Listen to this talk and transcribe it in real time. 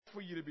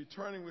For you to be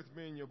turning with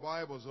me in your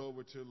Bibles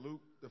over to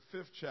Luke, the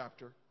 5th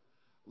chapter,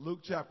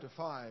 Luke chapter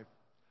 5.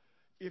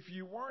 If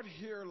you weren't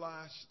here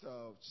last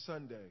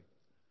Sunday,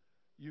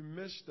 you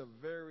missed a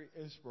very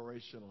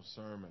inspirational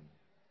sermon.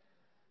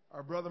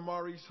 Our brother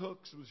Maurice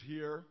Hooks was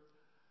here,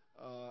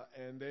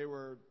 and they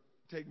were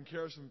taking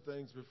care of some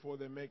things before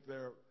they make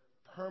their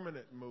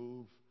permanent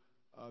move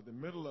the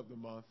middle of the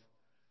month.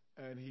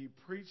 And he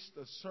preached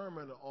a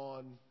sermon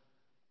on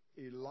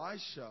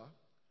Elisha,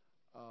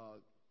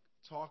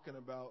 talking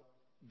about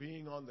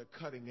being on the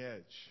cutting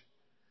edge.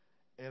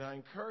 And I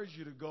encourage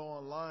you to go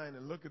online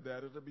and look at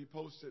that. It'll be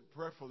posted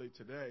prayerfully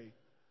today.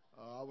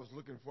 I was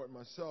looking for it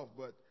myself,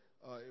 but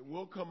it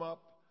will come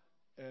up,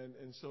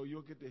 and so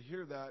you'll get to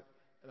hear that.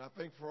 And I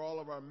think for all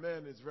of our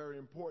men, it's very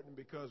important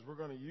because we're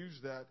going to use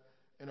that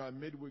in our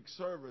midweek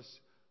service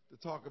to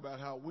talk about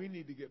how we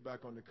need to get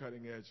back on the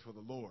cutting edge for the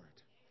Lord.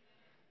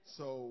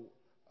 So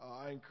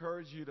I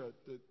encourage you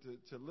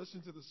to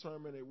listen to the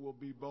sermon. It will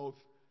be both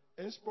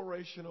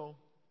inspirational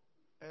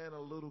and a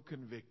little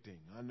convicting.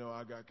 I know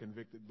I got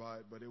convicted by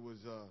it, but it was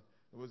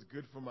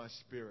good for my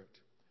spirit.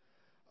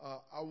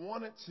 I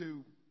wanted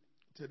to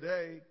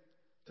today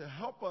to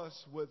help us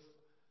with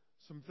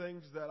some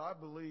things that I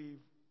believe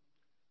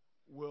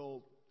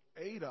will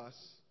aid us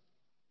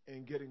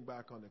in getting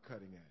back on the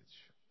cutting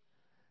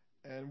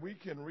edge. And we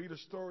can read a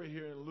story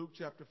here in Luke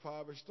chapter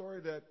 5, a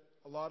story that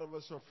a lot of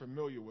us are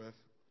familiar with,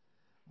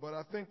 but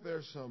I think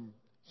there's some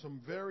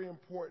very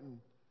important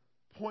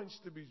points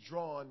to be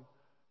drawn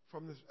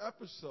from this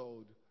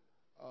episode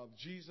of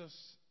Jesus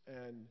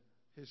and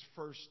his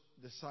first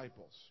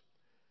disciples.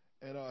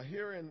 And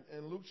here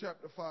in Luke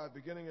chapter 5,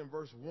 beginning in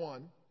verse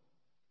 1,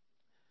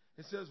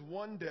 it says,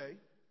 "One day,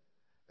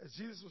 as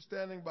Jesus was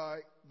standing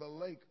by the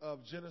lake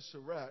of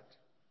Gennesaret,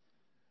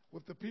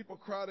 with the people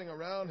crowding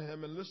around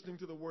him and listening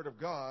to the word of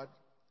God,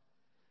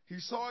 he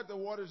saw at the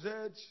water's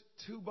edge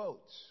 2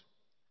 boats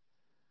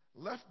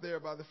left there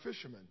by the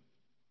fishermen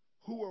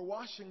who were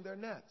washing their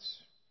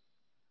nets."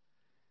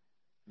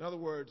 In other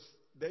words,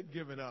 they'd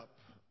given up.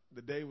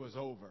 The day was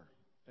over,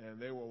 and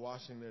they were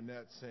washing their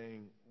nets,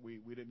 saying, we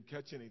didn't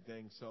catch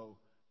anything, so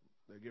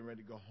they're getting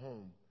ready to go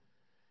home.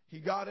 He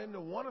got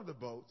into one of the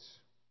boats,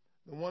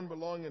 the one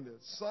belonging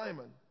to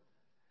Simon,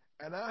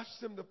 and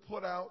asked him to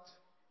put out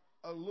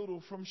a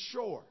little from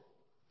shore.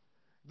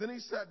 Then he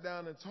sat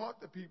down and taught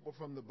the people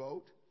from the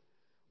boat.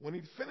 When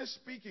he'd finished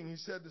speaking, he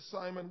said to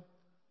Simon,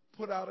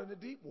 "Put out into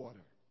deep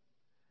water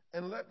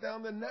and let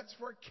down the nets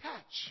for a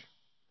catch."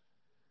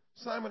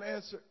 Simon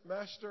answered,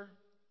 "Master,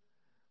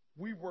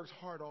 we've worked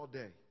hard all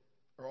day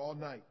or all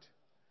night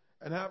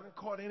and haven't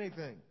caught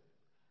anything.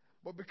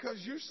 But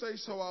because you say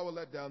so, I will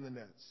let down the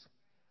nets."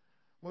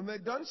 When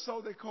they'd done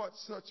so, they caught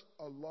such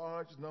a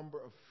large number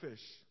of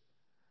fish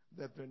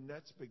that their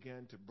nets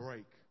began to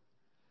break.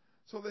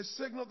 So they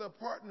signaled their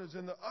partners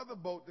in the other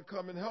boat to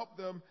come and help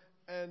them,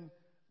 and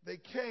they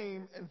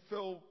came and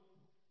filled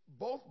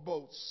both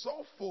boats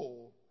so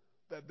full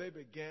that they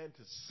began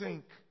to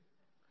sink.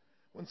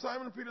 When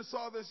Simon Peter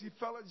saw this, he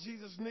fell at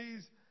Jesus'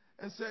 knees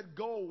and said,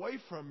 "Go away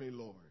from me,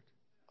 Lord.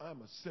 I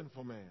am a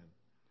sinful man."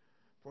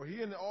 For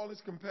he and all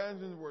his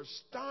companions were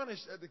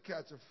astonished at the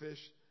catch of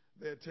fish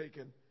they had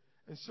taken,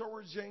 and so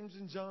were James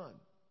and John,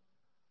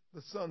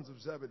 the sons of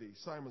Zebedee,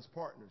 Simon's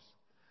partners.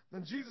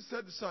 Then Jesus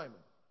said to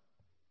Simon,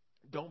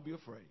 "Don't be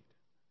afraid.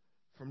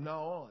 From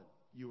now on,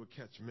 you will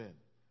catch men."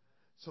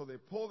 So they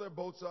pulled their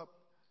boats up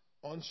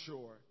on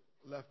shore,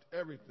 left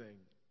everything,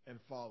 and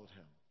followed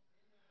him.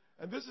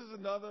 And this is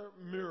another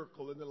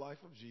miracle in the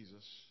life of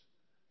Jesus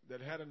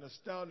that had an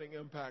astounding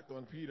impact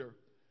on Peter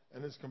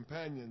and his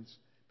companions,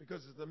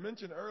 because as I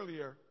mentioned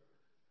earlier,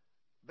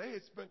 they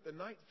had spent the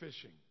night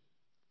fishing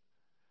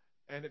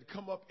and had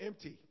come up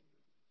empty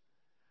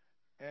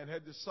and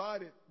had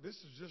decided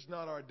this is just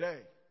not our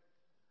day.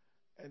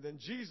 And then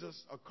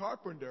Jesus, a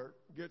carpenter,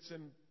 gets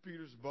in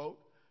Peter's boat,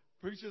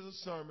 preaches a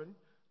sermon,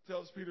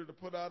 tells Peter to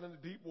put out into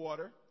deep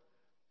water,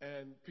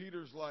 and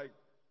Peter's like,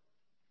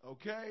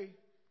 "Okay,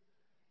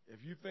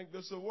 if you think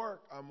this will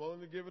work, I'm willing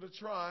to give it a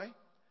try."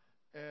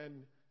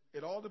 And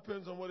it all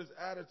depends on what his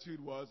attitude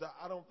was.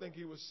 I don't think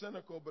he was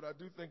cynical, but I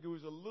do think he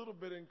was a little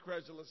bit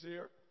incredulous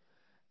here.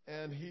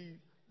 And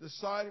he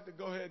decided to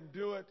go ahead and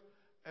do it.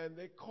 And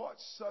they caught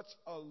such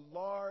a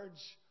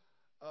large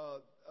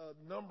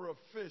number of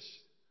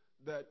fish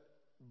that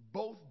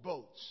both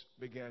boats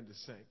began to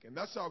sink. And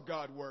that's how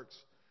God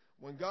works.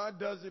 When God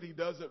does it, he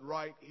does it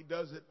right. He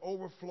does it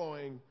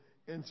overflowing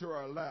into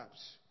our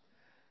laps.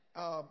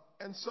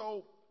 And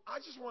so I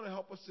just want to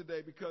help us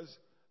today, because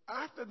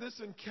after this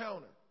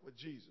encounter with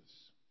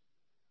Jesus,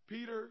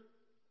 Peter,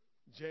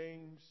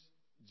 James,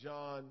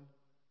 John,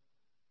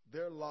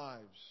 their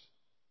lives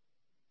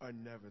are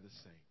never the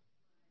same.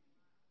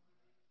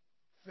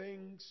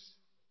 Things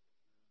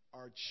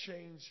are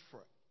changed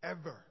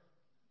forever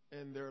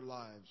in their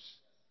lives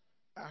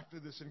after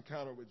this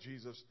encounter with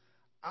Jesus.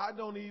 I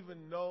don't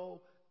even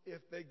know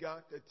if they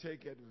got to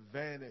take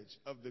advantage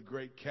of the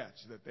great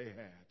catch that they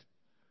had,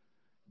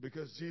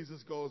 because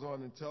Jesus goes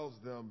on and tells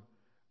them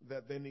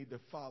that they need to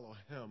follow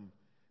him,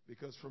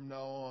 because from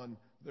now on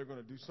they're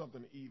going to do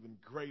something even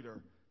greater,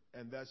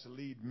 and that's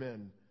lead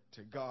men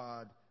to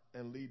God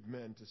and lead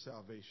men to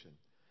salvation.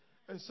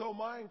 And so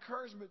my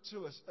encouragement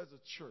to us as a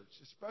church,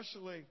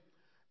 especially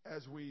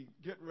as we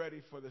get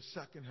ready for the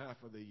second half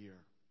of the year,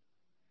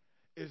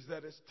 is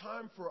that it's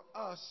time for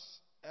us,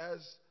 as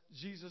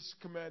Jesus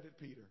commanded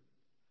Peter,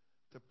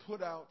 to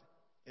put out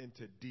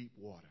into deep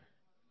water.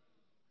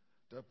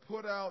 To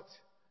put out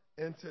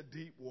into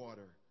deep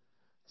water.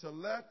 To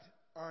let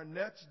our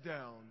nets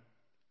down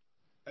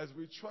as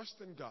we trust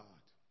in God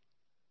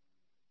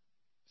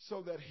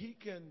so that He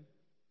can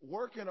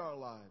work in our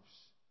lives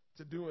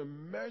to do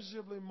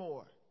immeasurably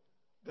more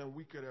than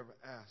we could ever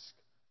ask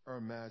or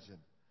imagine.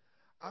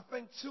 I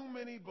think too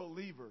many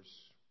believers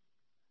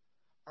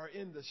are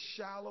in the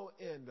shallow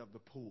end of the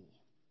pool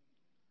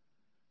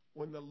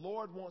when the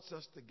Lord wants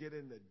us to get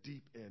in the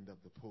deep end of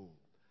the pool.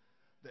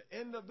 The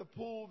end of the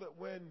pool that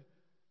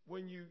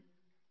when you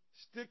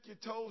stick your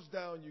toes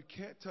down, you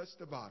can't touch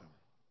the bottom.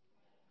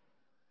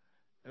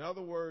 In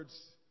other words,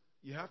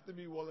 you have to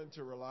be willing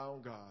to rely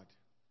on God,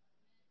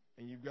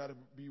 and you've got to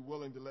be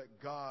willing to let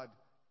God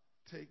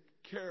take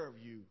care of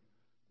you,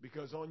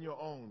 because on your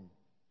own,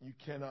 you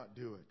cannot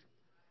do it.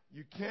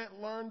 You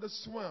can't learn to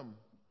swim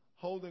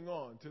holding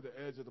on to the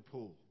edge of the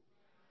pool.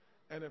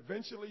 And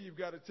eventually, you've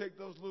got to take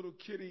those little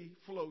kiddie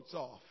floats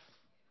off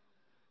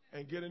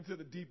and get into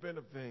the deep end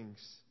of things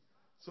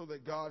so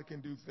that God can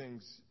do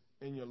things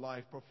in your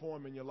life,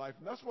 perform in your life.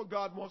 And that's what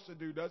God wants to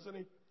do, doesn't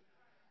He?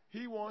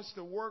 He wants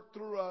to work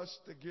through us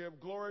to give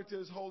glory to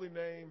His holy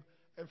name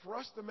and for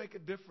us to make a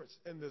difference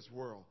in this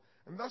world.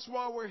 And that's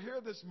why we're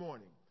here this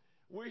morning.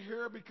 We're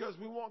here because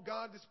we want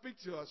God to speak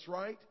to us,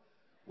 right?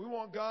 We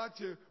want God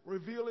to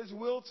reveal His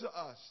will to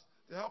us,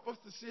 to help us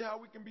to see how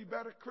we can be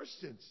better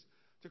Christians,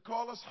 to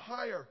call us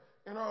higher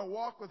in our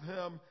walk with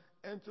Him,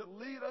 and to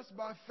lead us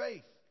by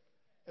faith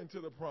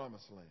into the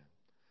promised land.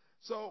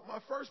 So my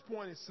first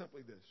point is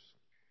simply this.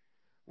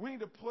 We need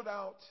to put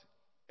out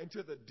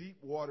into the deep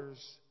waters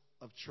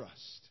of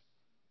trust.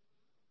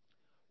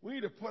 We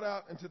need to put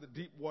out into the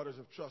deep waters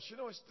of trust. You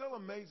know, it still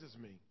amazes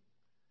me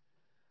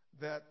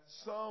that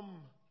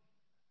some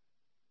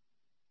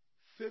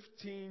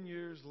 15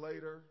 years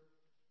later,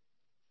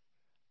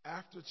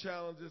 after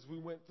challenges we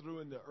went through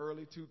in the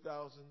early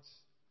 2000s,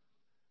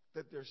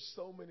 that there's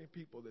so many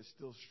people that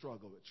still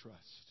struggle with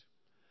trust.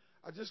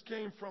 I just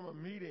came from a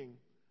meeting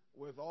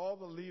with all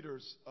the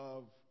leaders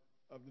of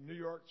the New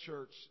York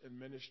church and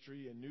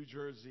ministry in New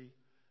Jersey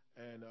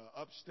and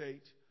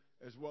upstate,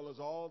 as well as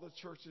all the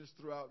churches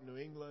throughout New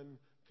England,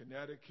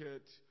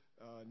 Connecticut,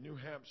 New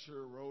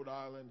Hampshire, Rhode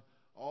Island,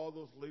 all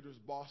those leaders,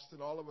 Boston,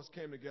 all of us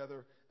came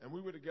together, and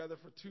we were together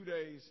for 2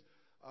 days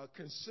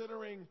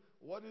considering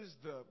what is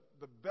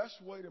the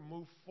best way to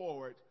move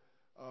forward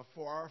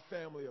for our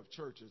family of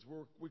churches.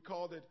 We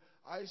called it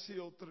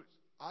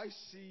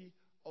ICOC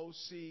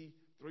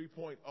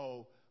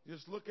 3.0,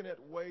 just looking at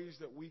ways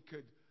that we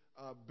could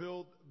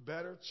build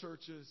better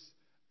churches.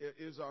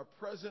 Is our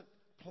present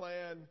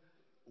plan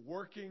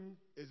working?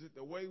 Is it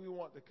the way we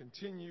want to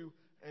continue?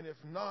 And if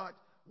not,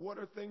 what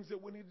are things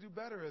that we need to do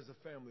better as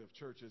a family of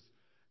churches?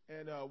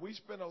 And we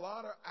spent a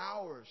lot of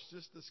hours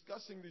just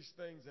discussing these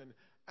things and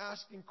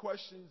asking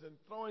questions and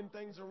throwing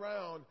things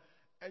around.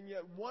 And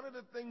yet one of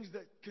the things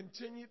that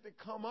continued to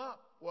come up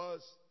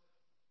was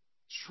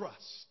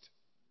trust.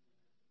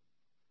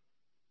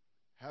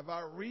 Have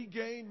I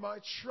regained my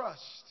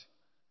trust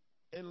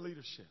in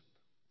leadership?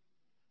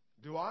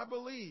 Do I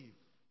believe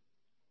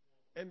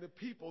in the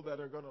people that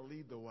are going to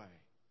lead the way,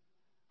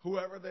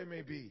 whoever they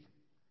may be?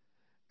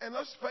 And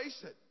let's face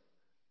it,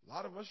 a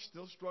lot of us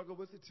still struggle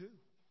with it too.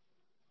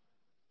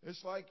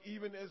 It's like,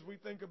 even as we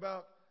think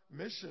about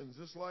missions,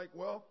 it's like,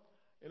 well,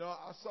 you know,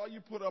 I saw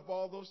you put up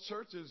all those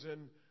churches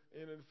and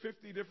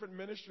 50 different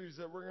ministries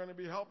that we're going to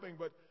be helping,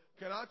 but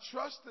can I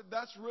trust that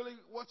that's really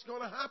what's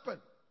going to happen?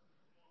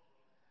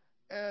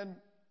 And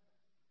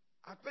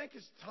I think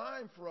it's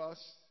time for us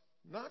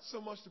not so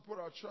much to put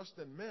our trust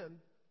in men,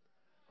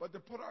 but to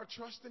put our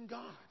trust in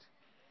God.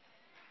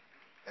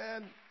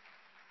 And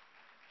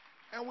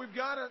we've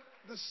got to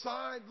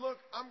decide, look,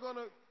 I'm going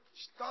to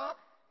stop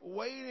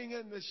wading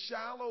in the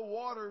shallow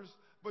waters,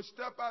 but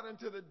step out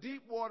into the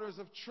deep waters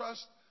of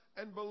trust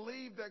and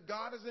believe that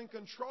God is in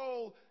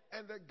control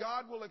and that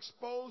God will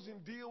expose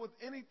and deal with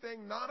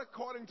anything not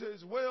according to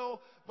His will,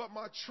 but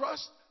my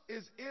trust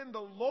is in the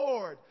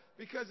Lord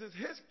because it's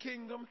His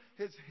kingdom,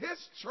 it's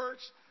His church,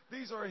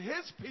 these are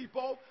His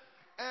people,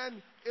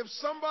 and if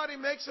somebody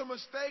makes a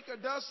mistake or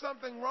does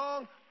something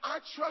wrong, I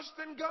trust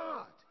in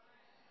God.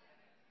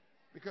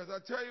 Because I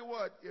tell you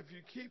what, if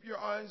you keep your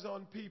eyes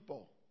on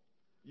people,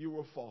 you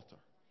will falter.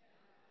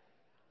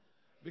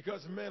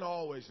 Because men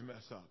always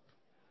mess up.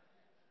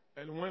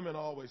 And women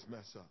always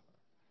mess up.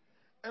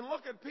 And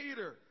look at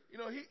Peter. You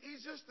know, he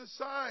just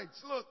decides,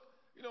 look,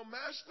 you know,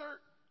 Master,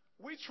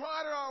 we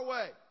tried it our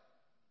way.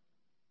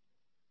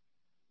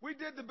 We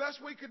did the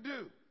best we could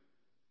do.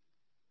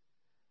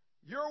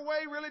 Your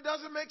way really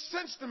doesn't make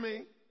sense to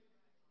me.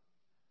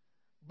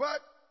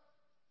 But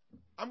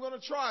I'm going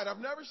to try it. I've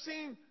never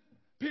seen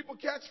people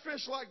catch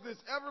fish like this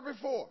ever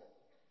before.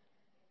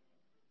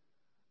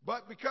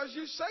 But because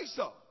you say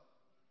so,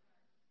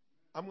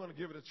 I'm going to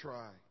give it a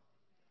try.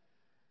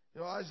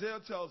 You know, Isaiah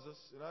tells us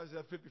in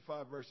Isaiah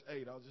 55, verse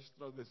 8, I'll just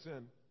throw this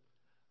in.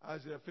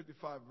 Isaiah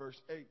 55, verse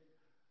 8,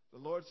 the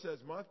Lord says,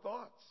 my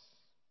thoughts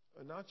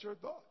are not your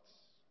thoughts,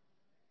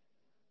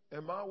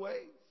 and my ways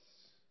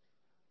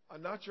are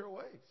not your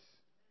ways.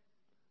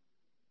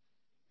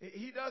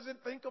 He doesn't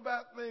think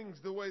about things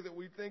the way that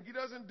we think. He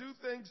doesn't do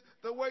things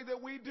the way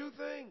that we do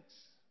things.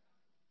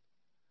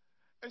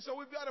 And so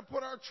we've got to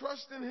put our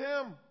trust in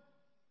him.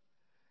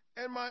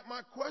 And my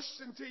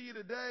question to you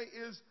today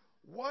is,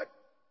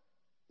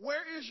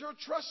 where is your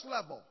trust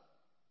level?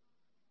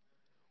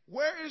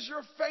 Where is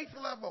your faith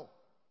level?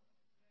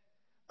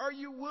 Are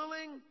you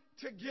willing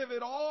to give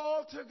it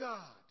all to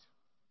God?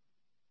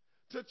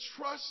 To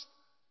trust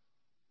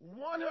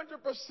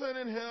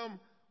 100% in him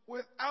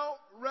without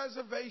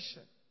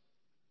reservation?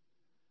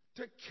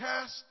 To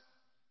cast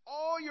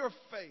all your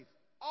faith,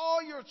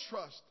 all your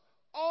trust,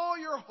 all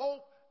your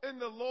hope in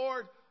the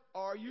Lord?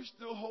 Or are you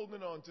still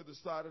holding on to the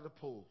side of the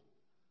pool,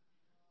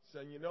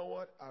 saying, you know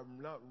what, I'm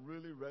not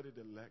really ready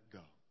to let go?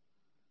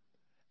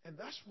 And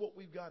that's what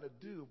we've got to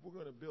do if we're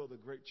going to build a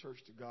great church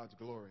to God's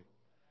glory.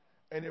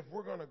 And if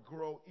we're going to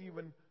grow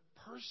even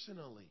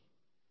personally,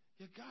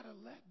 you got to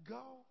let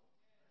go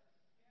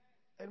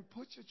and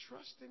put your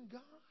trust in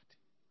God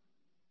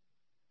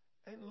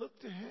and look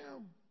to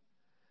him.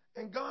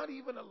 And God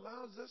even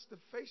allows us to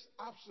face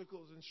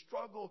obstacles and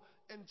struggle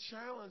and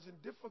challenge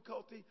and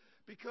difficulty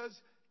because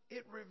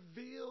it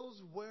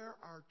reveals where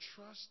our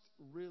trust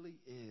really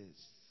is,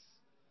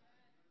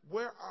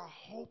 where our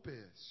hope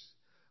is.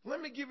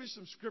 Let me give you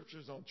some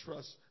scriptures on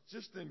trust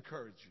just to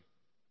encourage you.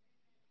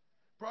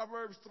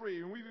 Proverbs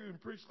 3, and we've even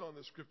preached on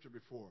this scripture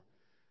before.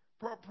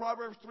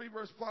 Proverbs 3,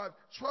 verse 5,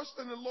 trust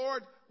in the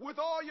Lord with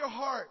all your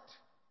heart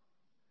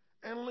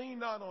and lean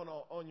not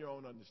on your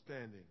own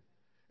understanding.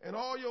 In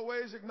all your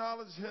ways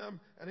acknowledge him,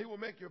 and he will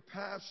make your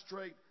path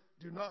straight.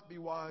 Do not be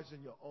wise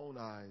in your own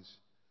eyes.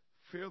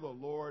 Fear the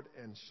Lord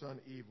and shun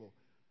evil.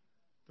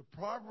 The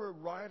proverb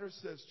writer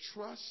says,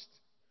 trust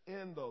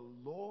in the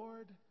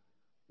Lord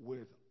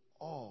with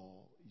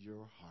all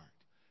your heart.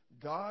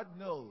 God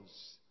knows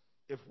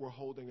if we're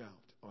holding out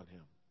on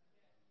him,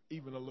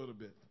 even a little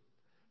bit.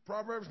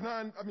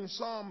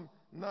 Psalm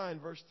 9,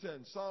 verse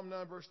 10. Psalm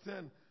 9, verse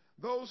 10.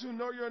 Those who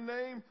know your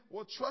name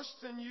will trust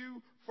in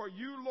you, for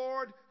you,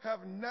 Lord,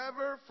 have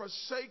never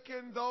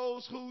forsaken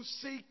those who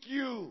seek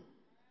you.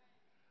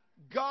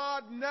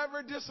 God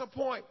never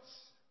disappoints.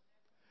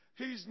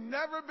 He's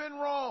never been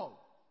wrong.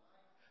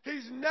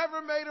 He's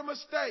never made a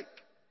mistake.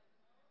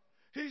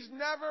 He's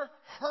never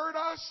hurt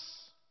us.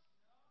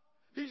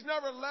 He's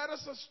never led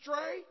us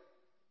astray.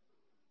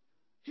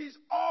 He's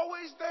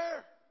always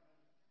there.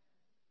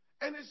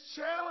 And his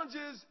challenge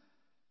is,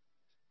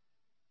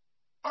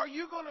 are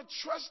you going to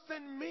trust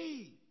in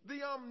me,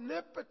 the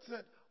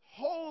omnipotent,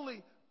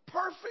 holy,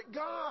 perfect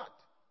God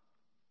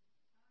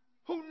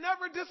who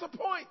never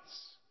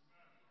disappoints?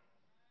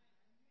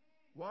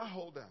 Why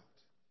hold out?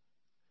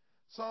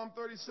 Psalm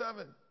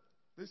 37.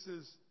 This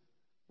is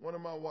one of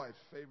my wife's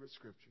favorite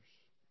scriptures.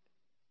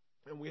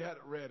 And we had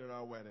it read at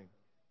our wedding.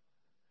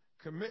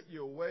 Commit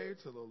your way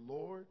to the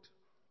Lord.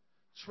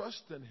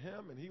 Trust in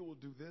him, and he will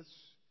do this.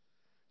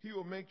 He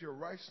will make your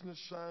righteousness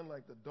shine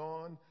like the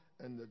dawn,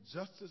 and the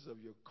justice of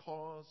your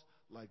cause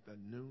like the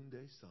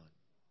noonday sun.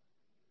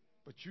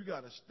 But you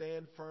got to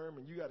stand firm,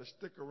 and you got to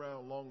stick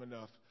around long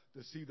enough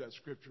to see that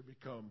scripture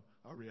become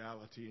a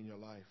reality in your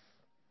life.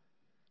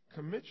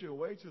 Commit your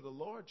way to the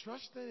Lord.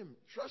 Trust him.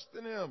 Trust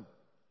in him.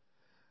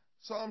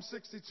 Psalm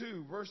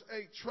 62, verse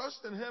 8.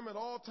 Trust in him at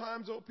all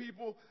times, O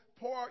people.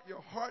 Pour out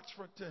your hearts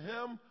to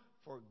him,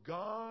 for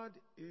God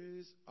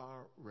is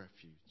our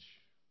refuge.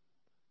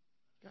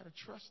 You got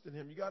to trust in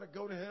him. You got to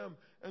go to him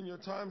in your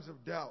times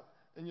of doubt,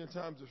 in your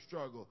times of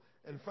struggle.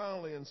 And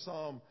finally, in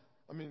Psalm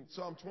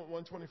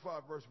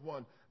 125, verse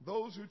 1,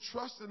 those who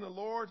trust in the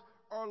Lord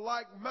are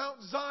like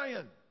Mount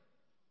Zion,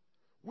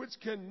 which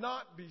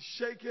cannot be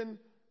shaken,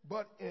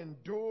 but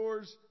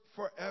endures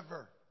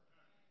forever.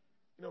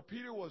 You know,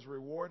 Peter was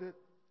rewarded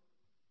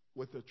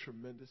with a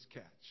tremendous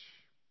catch.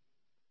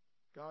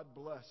 God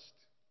blessed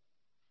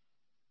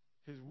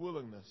his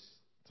willingness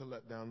to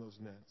let down those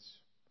nets.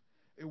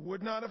 It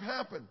would not have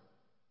happened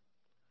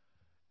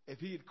if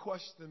he had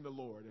questioned the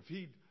Lord, if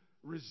he'd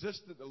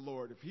resisted the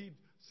Lord, if he'd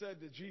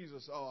said to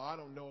Jesus, oh, I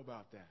don't know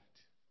about that.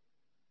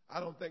 I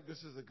don't think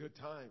this is a good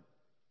time.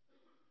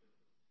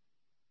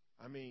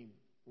 I mean,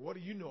 what do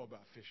you know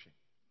about fishing?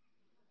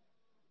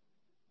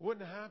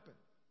 Wouldn't have happened.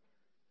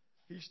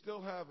 He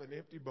still have an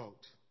empty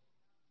boat.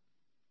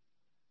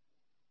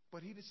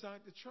 But he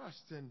decided to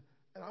trust. And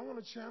I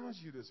want to challenge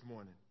you this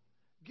morning.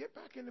 Get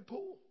back in the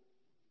pool.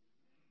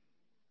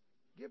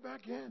 Get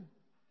back in.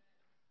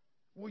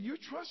 Will you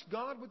trust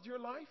God with your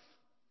life?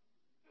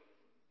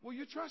 Will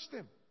you trust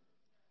him?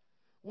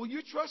 Will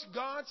you trust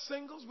God,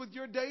 singles, with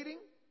your dating?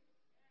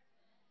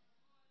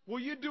 Will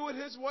you do it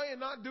his way and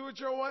not do it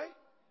your way?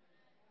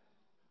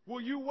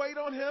 Will you wait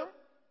on him?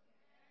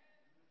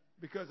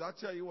 Because I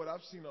tell you what,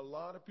 I've seen a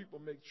lot of people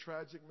make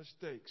tragic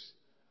mistakes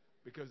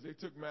because they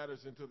took matters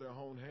into their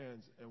own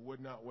hands and would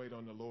not wait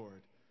on the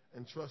Lord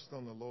and trust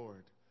on the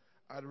Lord.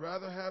 I'd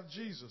rather have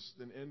Jesus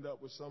than end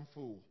up with some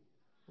fool.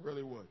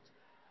 Really would.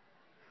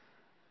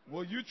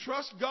 Will you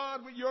trust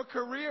God with your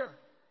career?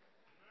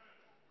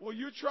 Will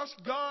you trust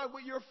God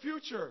with your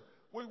future,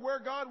 with where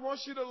God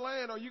wants you to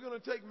land? Or are you going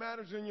to take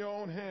matters in your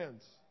own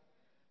hands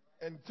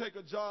and take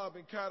a job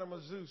in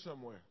Kalamazoo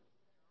somewhere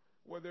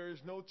where there is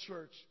no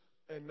church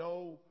and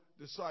no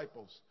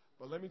disciples?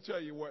 But let me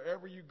tell you,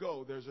 wherever you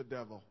go, there's a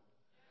devil.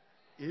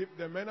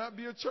 There may not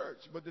be a church,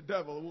 but the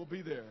devil will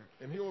be there,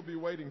 and he will be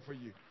waiting for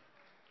you.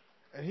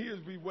 And he will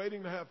be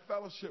waiting to have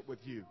fellowship with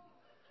you.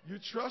 You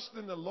trust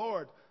in the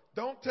Lord.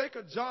 Don't take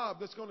a job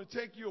that's going to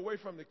take you away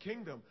from the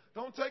kingdom.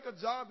 Don't take a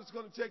job that's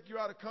going to take you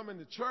out of coming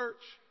to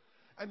church.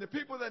 And the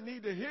people that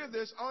need to hear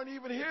this aren't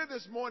even here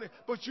this morning,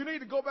 but you need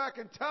to go back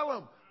and tell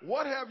them,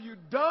 what have you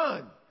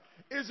done?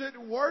 Is it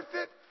worth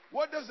it?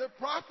 What does it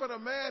profit a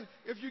man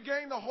if you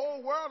gain the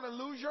whole world and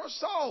lose your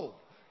soul?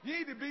 You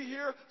need to be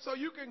here so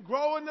you can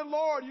grow in the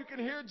Lord. You can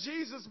hear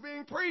Jesus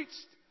being preached.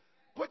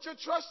 Put your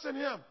trust in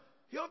him.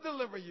 He'll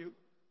deliver you.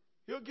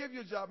 He'll give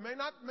you a job. May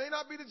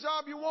not be the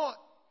job you want,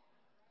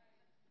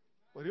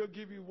 but he'll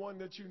give you one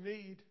that you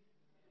need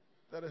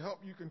that'll help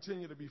you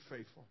continue to be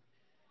faithful.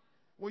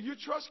 Will you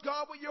trust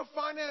God with your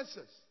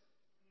finances?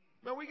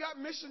 Man, we got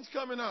missions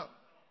coming up.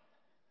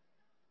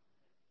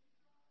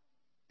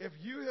 If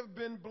you have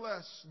been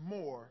blessed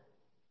more,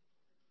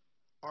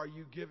 are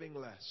you giving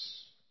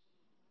less?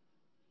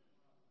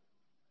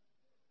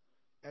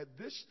 At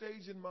this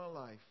stage in my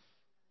life,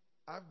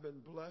 I've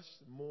been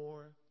blessed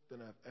more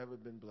than I've ever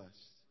been blessed.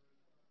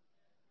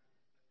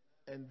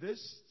 And this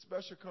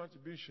special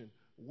contribution,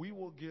 we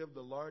will give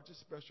the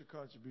largest special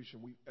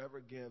contribution we've ever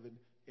given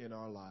in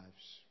our lives.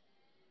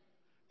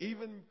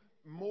 Even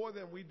more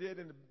than we did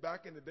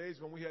back in the days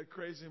when we had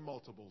crazy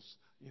multiples.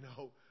 You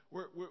know,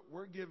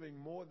 we're giving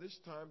more this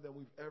time than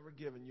we've ever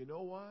given. You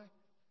know why?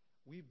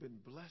 We've been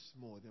blessed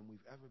more than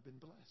we've ever been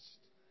blessed.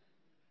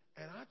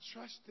 And I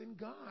trust in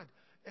God.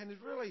 And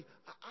it's really,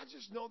 I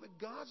just know that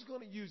God's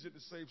going to use it to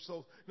save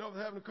souls. You know, I'm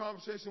having a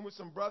conversation with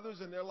some brothers,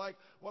 and they're like,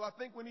 well, I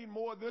think we need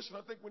more of this, and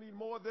I think we need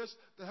more of this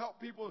to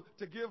help people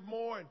to give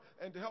more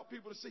and to help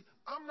people to see.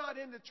 I'm not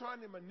into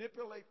trying to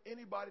manipulate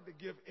anybody to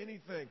give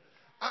anything.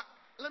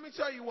 Let me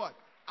tell you what.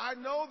 I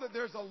know that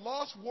there's a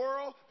lost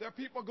world. There are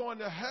people going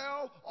to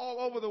hell all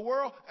over the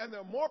world, and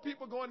there are more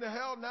people going to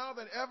hell now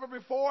than ever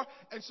before.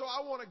 And so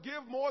I want to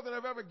give more than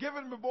I've ever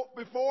given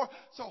before.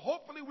 So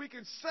hopefully we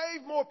can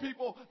save more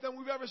people than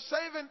we've ever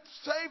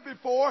saved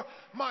before.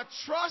 My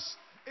trust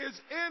is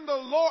in the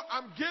Lord.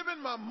 I'm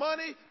giving my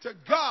money to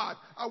God.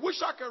 I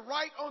wish I could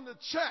write on the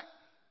check,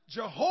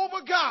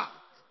 Jehovah God,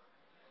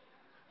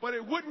 but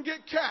it wouldn't get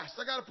cashed.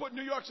 I got to put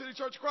New York City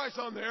Church of Christ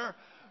on there.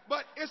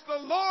 But it's the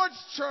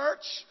Lord's church,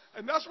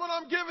 and that's what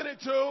I'm giving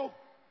it to.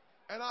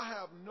 And I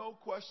have no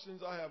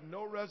questions. I have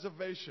no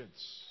reservations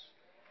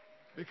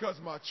because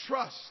my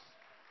trust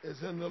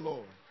is in the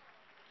Lord.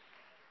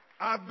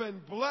 I've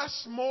been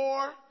blessed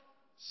more,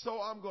 so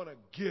I'm going to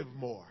give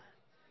more.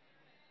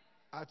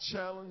 I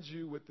challenge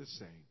you with the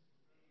same.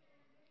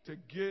 To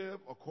give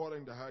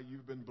according to how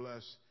you've been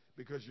blessed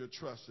because your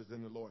trust is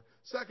in the Lord.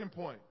 Second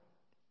point,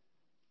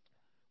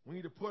 we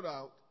need to put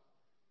out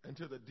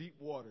into the deep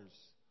waters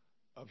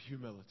of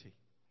humility.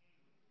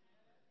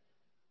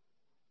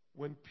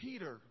 When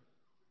Peter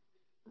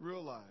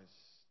realized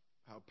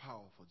how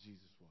powerful Jesus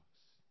was,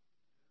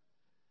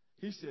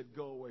 he said,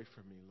 go away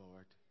from me,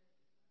 Lord.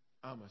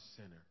 I'm a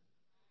sinner.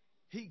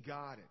 He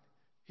got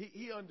it.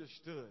 He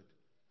understood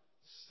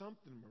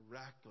something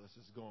miraculous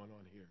is going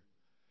on here.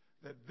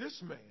 That this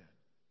man,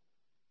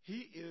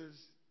 he is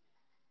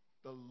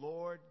the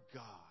Lord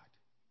God.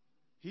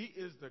 He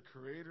is the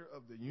creator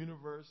of the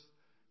universe.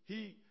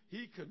 He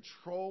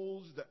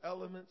controls the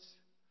elements.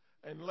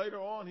 And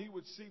later on, he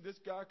would see this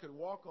guy could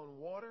walk on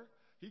water.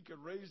 He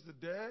could raise the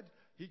dead.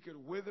 He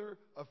could wither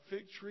a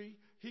fig tree.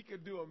 He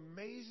could do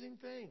amazing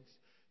things.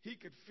 He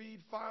could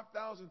feed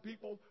 5,000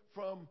 people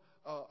from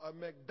a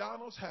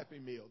McDonald's Happy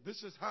Meal.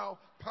 This is how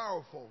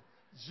powerful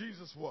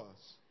Jesus was.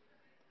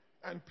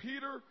 And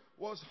Peter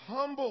was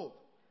humbled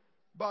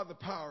by the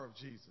power of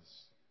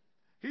Jesus.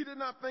 He did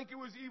not think it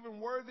was even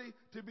worthy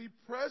to be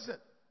present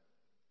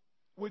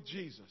with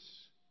Jesus.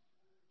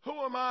 Who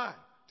am I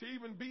to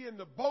even be in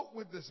the boat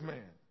with this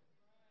man?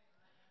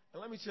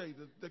 And let me tell you,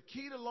 the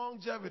key to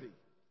longevity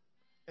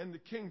in the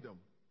kingdom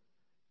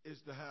is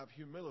to have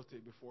humility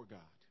before God.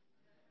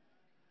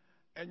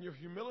 And your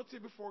humility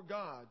before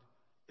God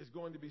is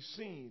going to be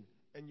seen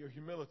in your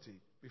humility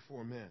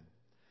before men.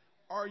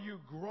 Are you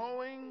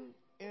growing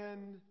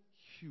in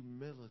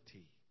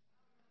humility?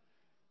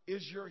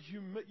 Is your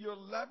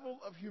level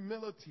of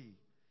humility,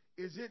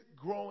 is it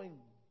growing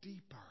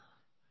deeper?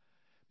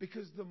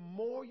 Because the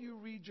more you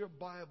read your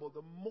Bible,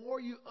 the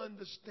more you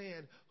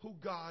understand who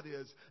God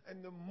is,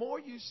 and the more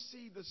you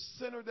see the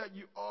sinner that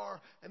you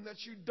are, and that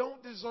you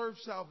don't deserve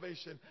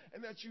salvation,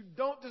 and that you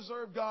don't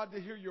deserve God to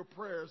hear your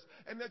prayers,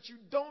 and that you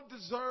don't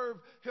deserve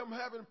Him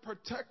having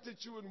protected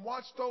you and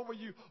watched over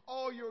you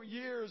all your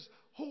years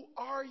who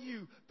are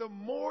you? The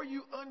more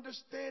you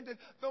understand it,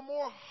 the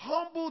more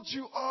humbled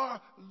you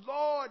are.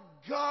 Lord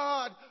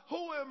God,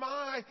 who am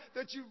I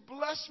that you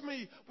bless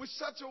me with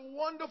such a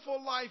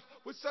wonderful life,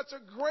 with such a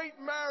great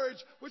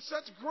marriage, with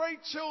such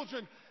great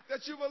children,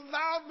 that you've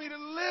allowed me to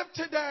live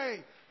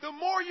today? The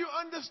more you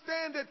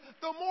understand it,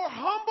 the more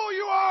humble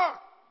you are.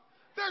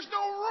 There's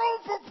no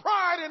room for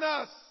pride in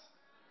us.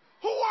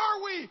 Who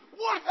are we?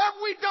 What have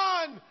we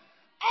done?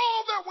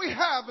 All that we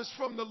have is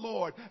from the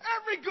Lord.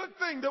 Every good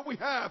thing that we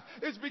have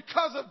is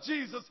because of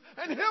Jesus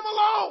and Him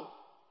alone.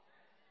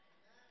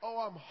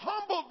 Oh, I'm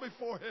humbled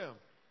before Him.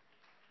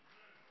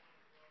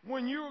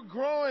 When you're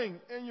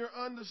growing in your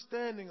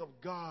understanding of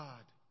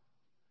God,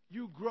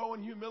 you grow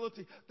in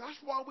humility. That's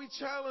why we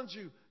challenge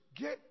you.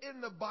 Get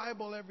in the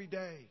Bible every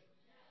day.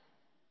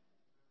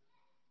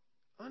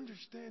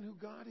 Understand who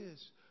God is.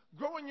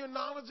 Grow in your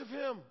knowledge of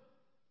Him.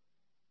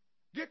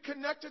 Get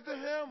connected to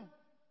Him.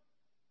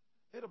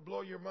 It'll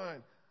blow your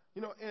mind.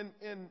 You know,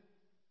 in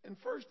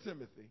 1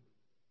 Timothy,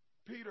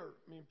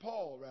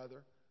 Paul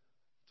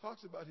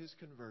talks about his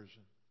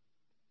conversion.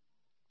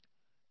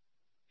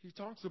 He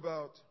talks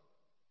about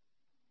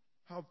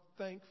how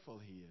thankful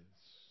he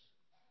is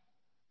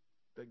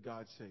that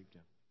God saved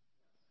him.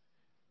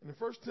 And in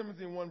 1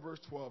 Timothy 1 verse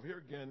 12,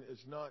 here again,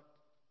 it's not,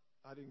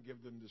 I didn't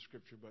give them the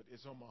scripture, but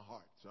it's on my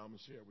heart, so I'm going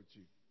to share it with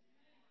you.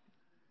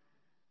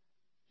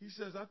 He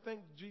says, I thank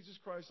Jesus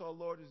Christ our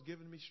Lord has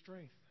given me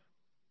strength,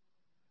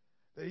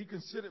 that He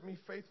considered me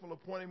faithful,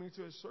 appointing me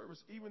to His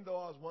service, even though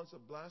I was once a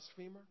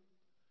blasphemer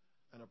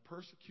and a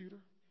persecutor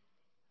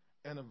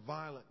and a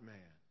violent man.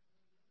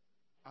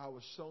 I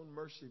was shown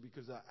mercy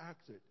because I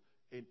acted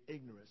in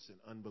ignorance and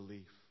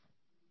unbelief.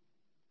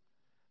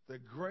 The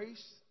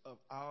grace of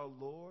our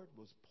Lord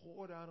was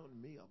poured out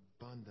on me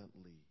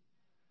abundantly,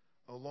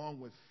 along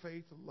with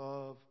faith,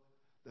 love,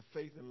 the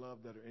faith and love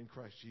that are in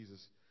Christ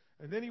Jesus.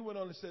 And then he went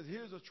on and says,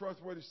 here's a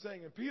trustworthy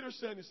saying. And Peter's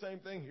saying the same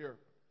thing here.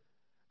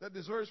 That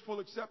deserves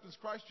full acceptance.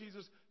 Christ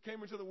Jesus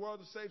came into the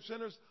world to save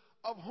sinners,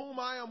 of whom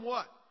I am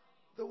what?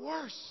 The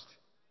worst.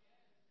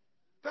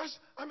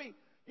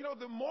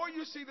 The more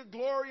you see the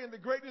glory and the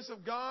greatness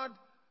of God,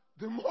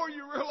 the more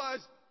you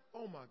realize,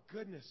 oh my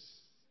goodness.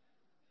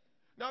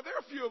 Now, there are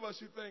a few of us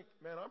who think,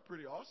 man, I'm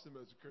pretty awesome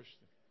as a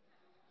Christian.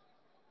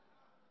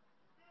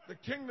 The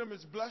kingdom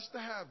is blessed to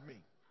have me.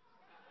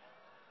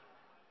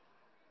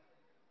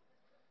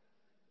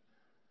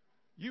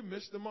 You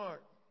missed the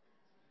mark.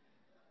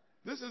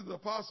 This is the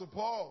Apostle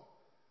Paul,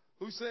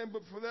 who's saying,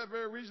 but for that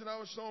very reason I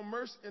was shown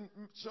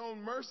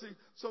mercy,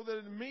 so that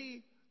in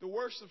me, the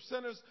worst of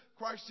sinners,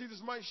 Christ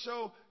Jesus might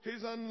show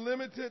His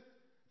unlimited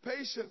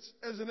patience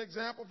as an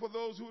example for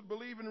those who would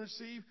believe and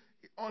receive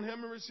on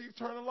Him and receive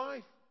eternal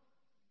life.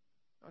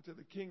 Unto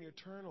the King,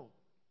 eternal,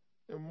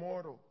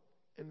 immortal,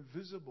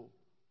 invisible,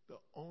 the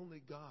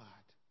only God,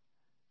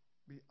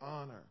 be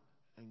honor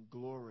and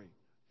glory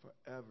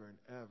forever and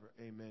ever.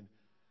 Amen.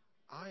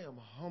 I am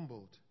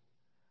humbled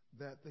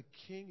that the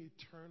King,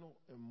 eternal,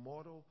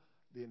 immortal,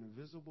 the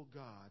invisible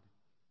God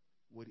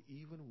would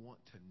even want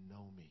to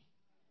know me,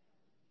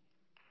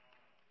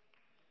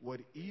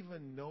 would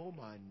even know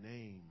my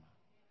name,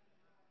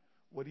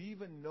 would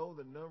even know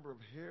the number of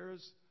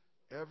hairs,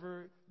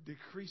 ever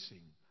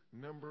decreasing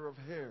number of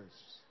hairs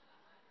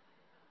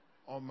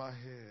on my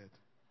head.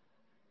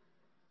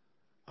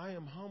 I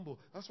am humble.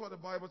 That's why the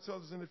Bible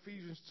tells us in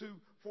Ephesians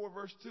 4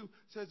 verse 2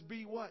 says,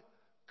 be what?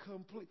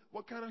 Complete.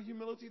 What kind of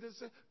humility does it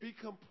say? Be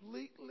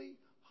completely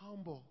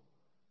humble.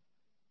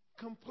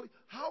 Complete.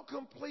 How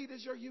complete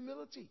is your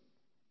humility?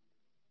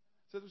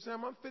 So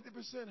Sam, I'm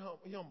 50%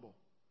 humble,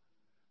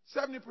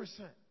 70%,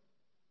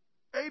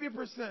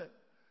 80%.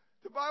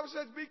 The Bible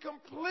says be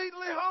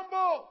completely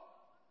humble.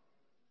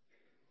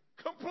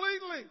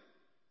 Completely.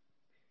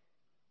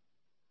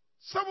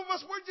 Some of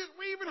us,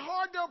 we're even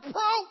hard to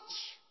approach.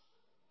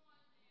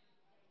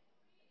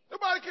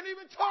 Nobody can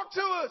even talk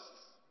to us.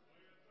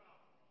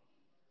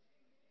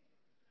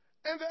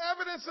 And the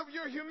evidence of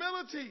your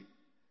humility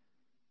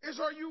is,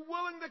 are you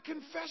willing to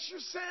confess your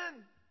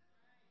sin?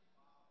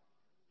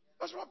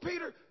 That's why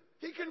Peter,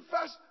 he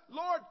confessed,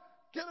 Lord,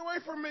 get away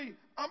from me.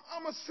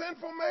 I'm a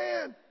sinful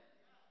man.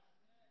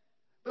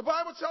 The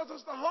Bible tells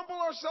us to humble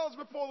ourselves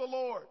before the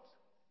Lord.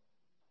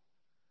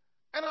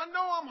 And I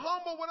know I'm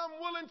humble when I'm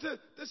willing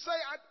to say,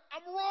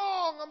 I'm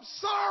wrong. I'm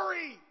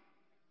sorry.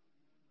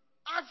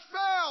 I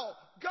fell.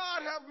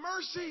 God have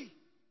mercy.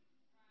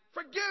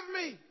 Forgive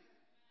me.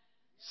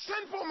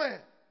 Sinful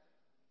man.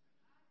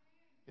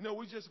 You know,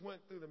 we just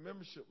went through the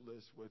membership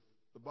list with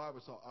the Bible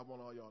Talk. I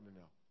want all y'all to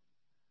know.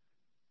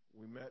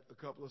 We met a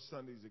couple of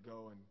Sundays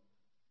ago and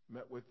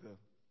met with the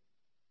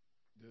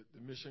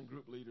mission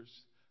group leaders.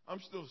 I'm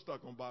still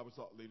stuck on Bible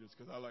Talk leaders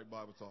because I like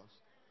Bible Talks.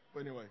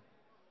 But anyway,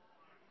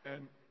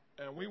 and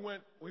we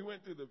went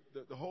through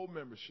the whole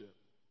membership.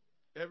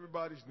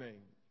 Everybody's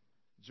name.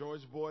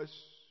 George Boyce,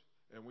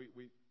 and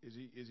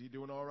is he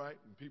doing all right?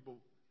 And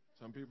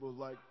some people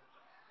like,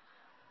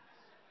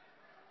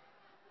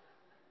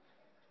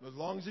 as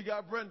long as he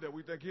got Brenda,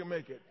 we think he'll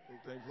make it. We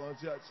think as long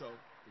as he got, so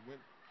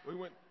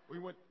we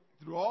went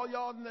through all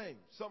y'all's names,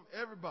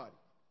 everybody.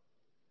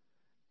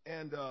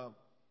 And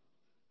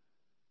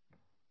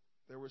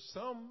there were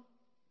some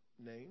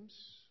names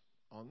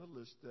on the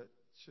list that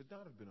should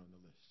not have been on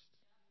the list.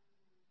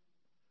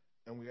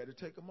 And we had to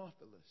take them off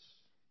the list.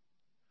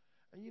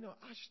 And you know,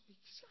 I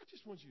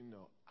just want you to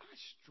know, I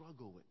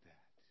struggle with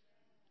that.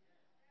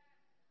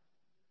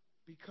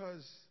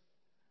 Because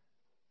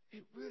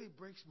it really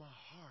breaks my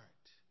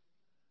heart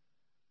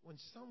when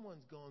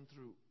someone's gone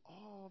through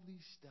all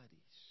these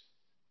studies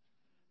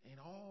and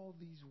all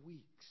these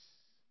weeks.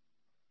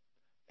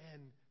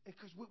 And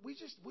because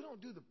we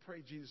don't do the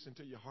pray Jesus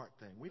into your heart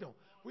thing. We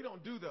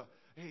don't do the,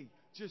 hey,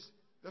 just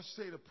let's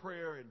say the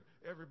prayer and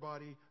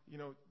everybody, you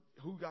know,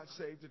 who got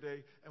saved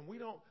today. And we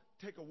don't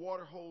take a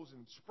water hose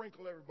and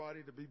sprinkle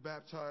everybody to be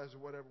baptized or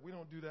whatever. We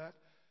don't do that.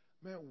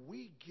 Man,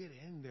 we get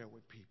in there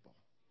with people.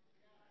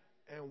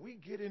 And we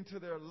get into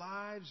their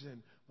lives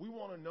and we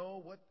want to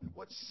know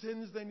what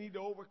sins they need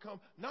to overcome.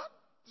 Not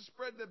to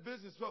spread their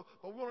business, but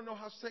we want to know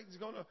how Satan's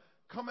going to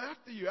come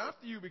after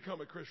you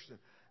become a Christian.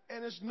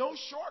 And there's no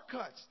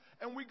shortcuts.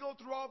 And we go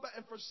through all that.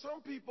 And for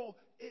some people,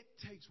 it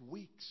takes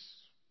weeks.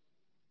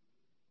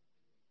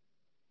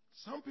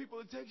 Some people,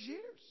 it takes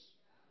years.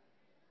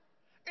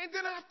 And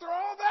then after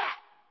all that,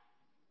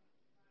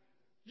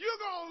 you're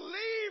going to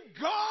leave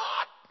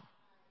God?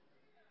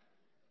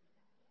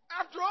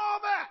 After all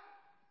that,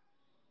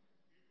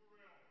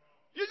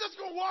 you're just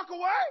going to walk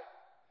away?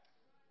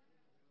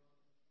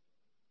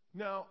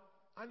 Now,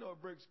 I know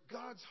it breaks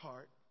God's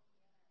heart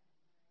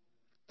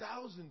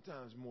 1,000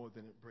 times more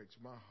than it breaks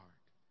my heart.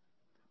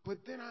 But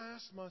then I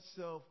ask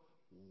myself,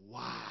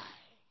 why?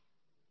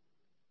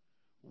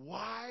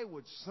 Why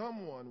would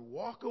someone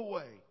walk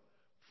away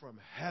from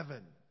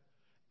heaven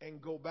and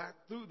go back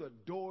through the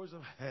doors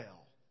of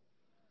hell?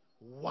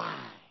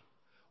 Why?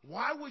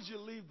 Why would you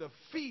leave the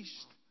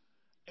feast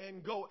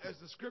and go, as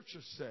the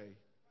scriptures say,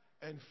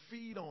 and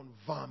feed on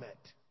vomit?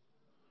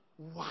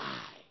 Why?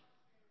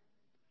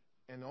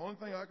 And the only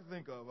thing I can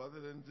think of, other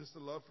than just the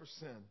love for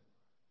sin,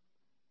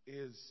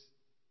 is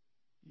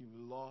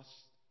you've lost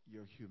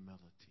your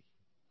humility.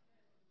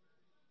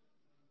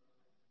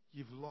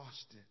 You've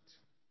lost it.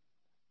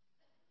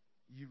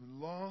 You've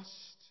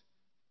lost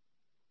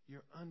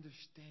your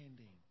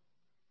understanding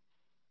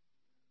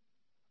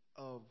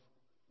of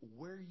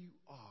where you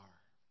are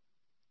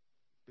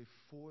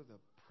before the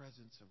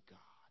presence of God.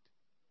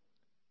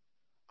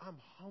 I'm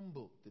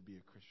humbled to be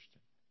a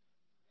Christian.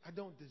 I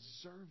don't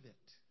deserve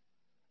it.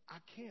 I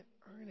can't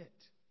earn it.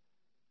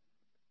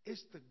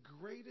 It's the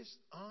greatest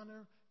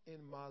honor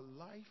in my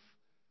life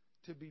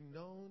to be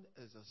known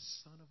as a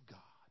son of God.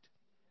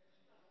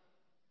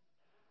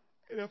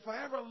 And if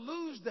I ever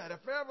lose that, if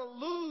I ever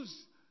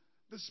lose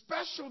the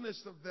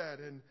specialness of that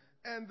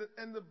and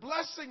the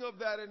blessing of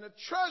that and the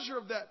treasure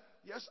of that,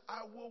 yes,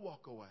 I will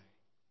walk away.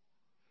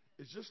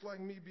 It's just like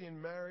me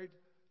being married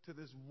to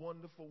this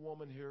wonderful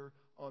woman here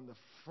on the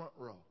front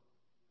row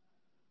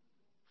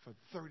for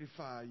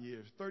 35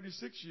 years.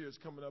 36 years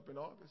coming up in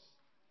August.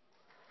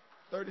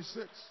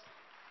 36.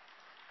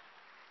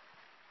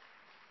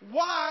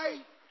 Why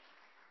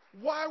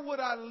would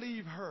I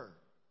leave her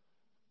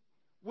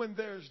when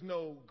there's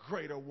no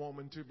greater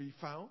woman to be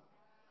found?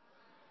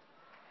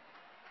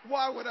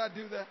 Why would I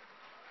do that?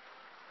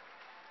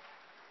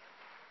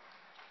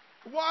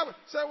 Why would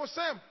say, well,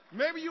 Sam,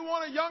 maybe you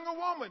want a younger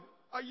woman.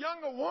 A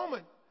younger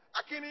woman?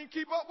 I can't even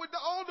keep up with the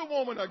older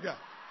woman I got.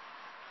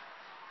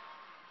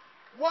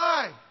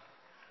 Why?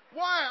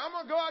 Why? I'm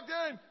going to go out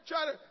there and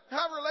try to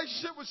have a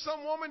relationship with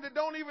some woman that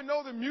don't even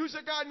know the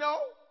music I know?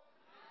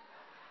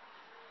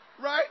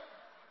 Right?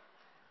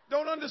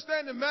 Don't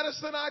understand the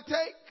medicine I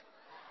take?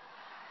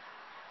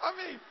 I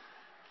mean,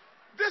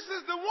 this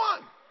is the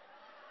one.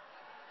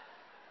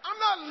 I'm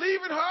not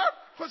leaving her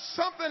for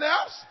something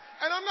else,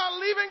 and I'm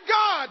not leaving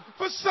God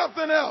for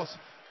something else.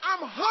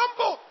 I'm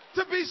humbled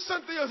to be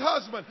Cynthia's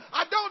husband.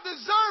 I don't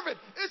deserve it.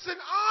 It's an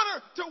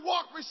honor to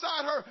walk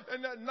beside her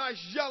in that nice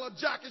yellow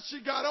jacket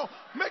she got on,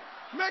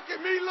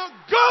 making me look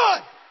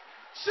good.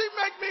 She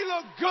make me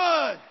look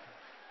good.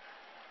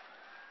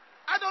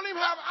 I don't even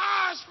have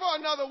eyes for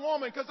another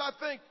woman because I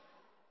think,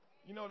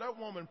 you know, that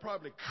woman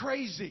probably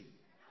crazy.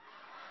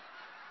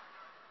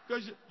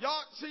 Because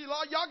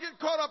y'all get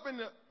caught up in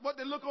what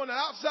they look on the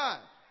outside.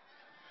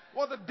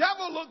 Well, the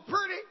devil looked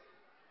pretty.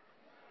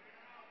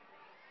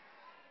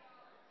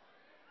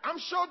 I'm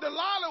sure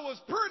Delilah was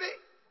pretty.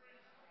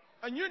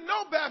 And you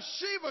know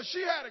Bathsheba,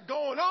 she had it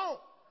going on.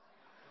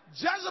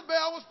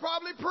 Jezebel was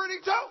probably pretty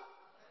too.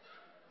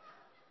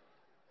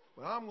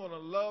 But I'm going to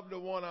love the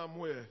one I'm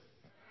with.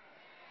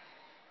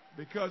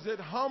 Because it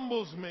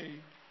humbles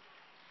me.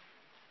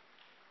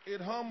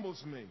 It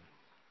humbles me.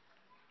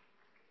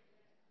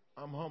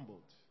 I'm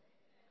humbled.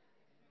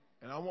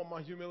 And I want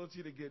my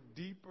humility to get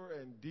deeper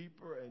and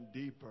deeper and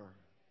deeper.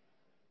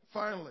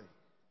 Finally,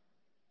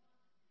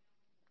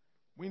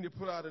 we need to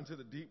put out into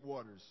the deep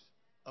waters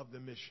of the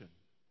mission.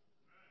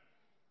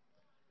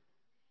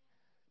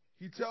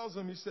 He tells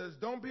them, he says,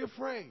 don't be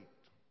afraid.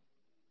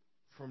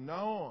 From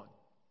now on,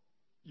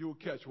 you will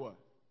catch what?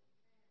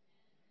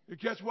 You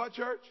catch what,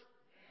 church?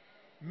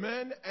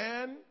 Men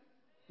and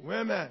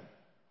women.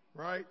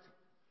 Right?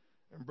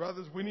 And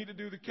brothers, we need to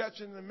do the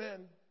catching the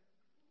men.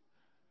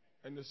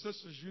 And the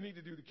sisters, you need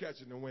to do the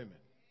catching the women.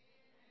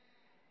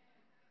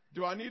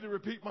 Do I need to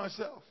repeat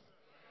myself?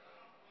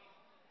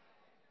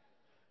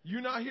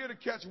 You're not here to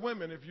catch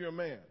women if you're a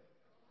man.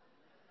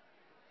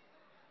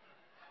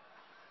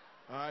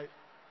 All right?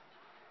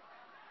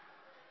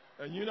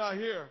 And you're not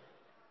here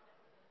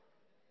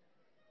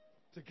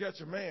to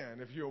catch a man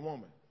if you're a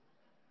woman.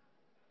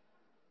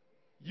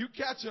 You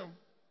catch them,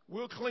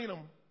 we'll clean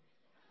them,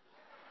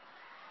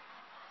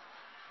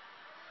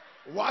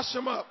 wash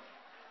them up,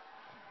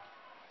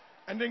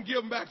 and then give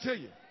them back to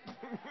you.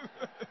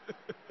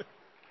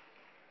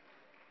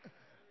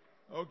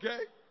 Okay?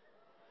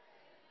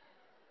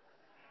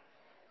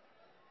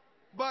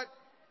 But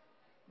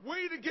we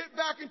need to get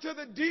back into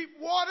the deep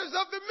waters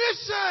of the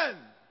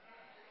mission.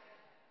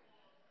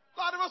 A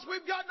lot of us,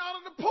 we've gotten out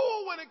of the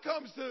pool when it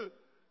comes to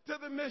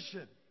the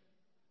mission.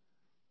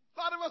 A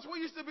lot of us, we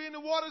used to be in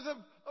the waters of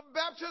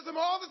baptism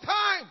all the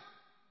time.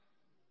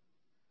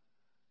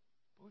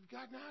 But we've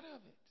gotten out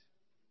of it.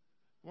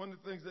 One of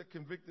the things that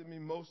convicted me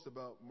most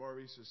about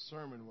Maurice's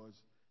sermon was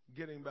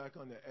getting back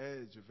on the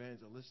edge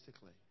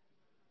evangelistically.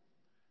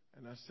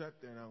 And I sat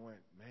there and I went,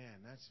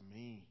 man, that's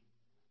me.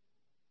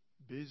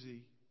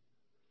 Busy,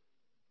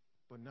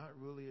 but not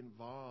really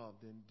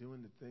involved in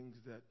doing the things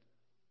that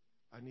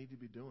I need to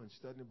be doing.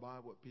 Studying the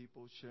Bible with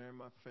people, sharing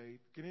my faith.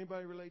 Can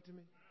anybody relate to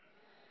me?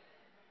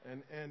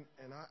 And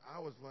I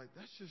was like,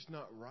 that's just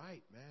not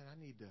right, man.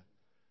 I need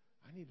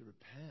to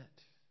repent.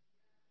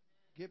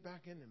 Get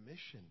back in the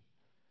mission.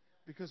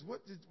 Because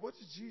what did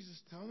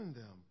Jesus telling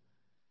them?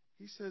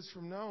 He says,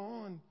 from now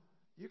on,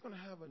 you're going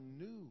to have a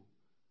new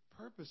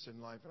purpose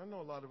in life. And I know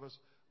a lot of us,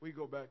 we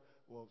go back,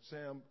 well,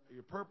 Sam,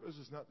 your purpose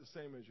is not the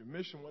same as your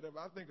mission, whatever.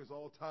 I think it's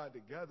all tied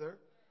together.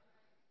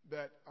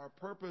 That our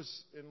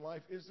purpose in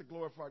life is to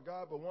glorify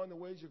God, but one of the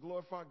ways you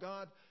glorify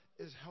God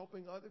is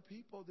helping other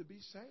people to be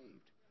saved.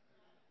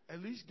 At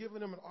least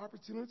giving them an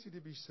opportunity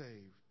to be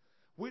saved.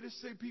 We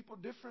just see people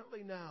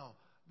differently now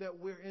that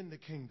we're in the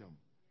kingdom.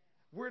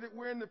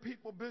 We're in the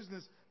people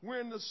business. We're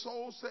in the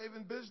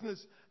soul-saving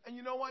business. And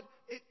you know what?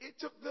 It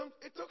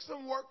took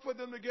some work for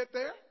them to get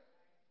there.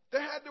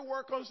 They had to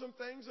work on some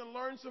things and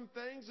learn some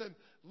things and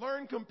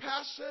learn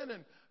compassion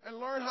and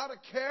learn how to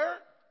care.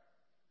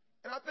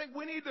 And I think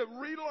we need to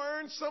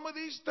relearn some of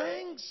these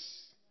things.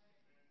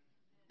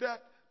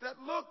 That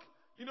look,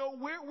 you know,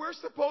 we're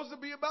supposed to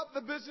be about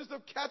the business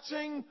of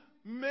catching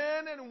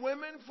men and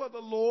women for the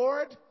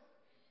Lord.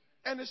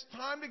 And it's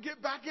time to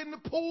get back in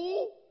the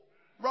pool,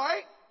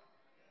 right?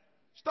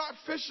 Start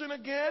fishing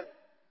again.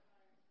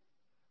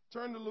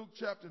 Turn to Luke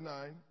chapter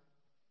 9.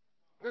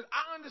 Because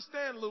I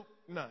understand Luke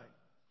 9.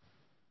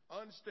 I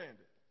understand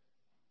it.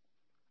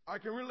 I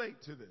can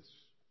relate to this.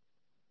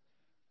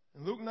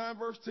 In Luke 9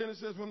 verse 10 it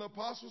says, when the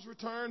apostles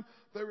returned,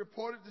 they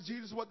reported to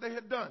Jesus what they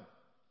had done.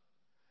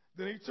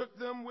 Then he took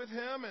them with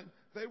him and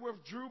they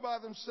withdrew by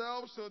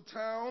themselves to a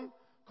town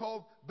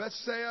called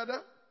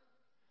Bethsaida.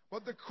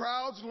 But the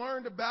crowds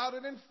learned about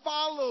it and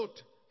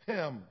followed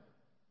him.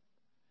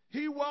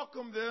 He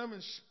welcomed them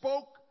and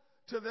spoke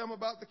to them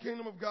about the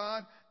kingdom of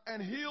God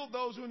and healed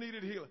those who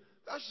needed healing.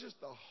 That's just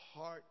the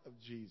heart of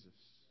Jesus.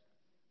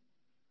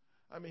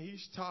 I mean,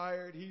 he's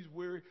tired, he's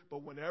weary,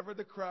 but whenever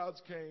the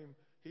crowds came,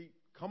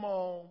 come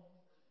on.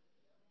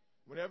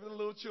 Whenever the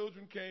little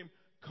children came,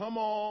 come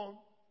on.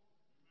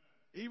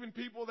 Even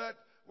people that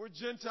were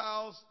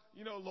Gentiles,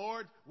 you know,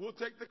 Lord, we'll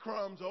take the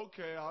crumbs.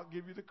 Okay, I'll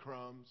give you the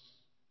crumbs.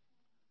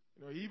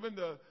 You know, even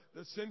the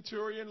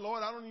centurion,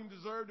 Lord, I don't even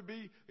deserve to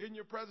be in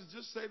your presence.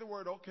 Just say the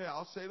word. Okay,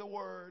 I'll say the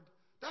word.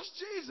 That's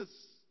Jesus.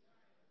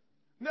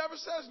 Never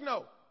says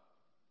no.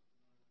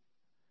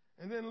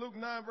 And then Luke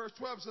 9 verse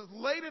 12 says,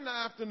 late in the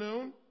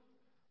afternoon,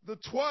 the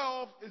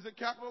 12, is it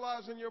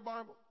capitalized in your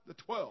Bible? The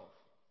 12.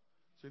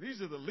 So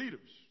these are the leaders.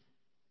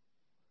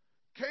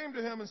 Came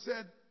to him and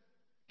said,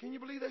 can you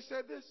believe they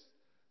said this?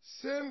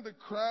 Send the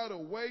crowd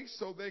away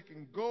so they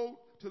can go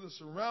to the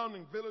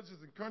surrounding villages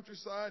and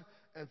countryside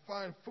and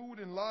find food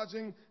and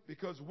lodging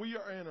because we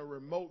are in a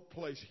remote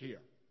place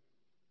here.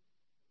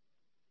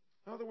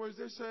 In other words,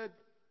 they said,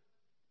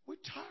 we're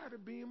tired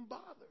of being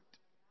bothered.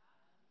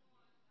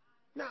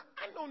 Now,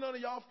 I know none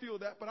of y'all feel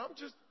that, but I'm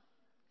just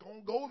going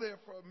to go there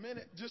for a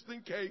minute just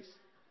in case.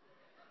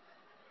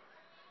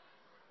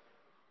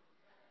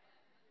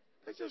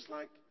 They're just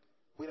like,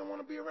 we don't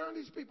want to be around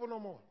these people no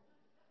more.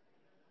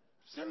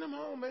 Send them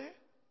home, man.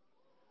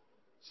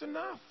 It's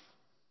enough.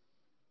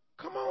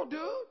 Come on, dude.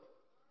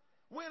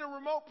 We're in a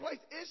remote place.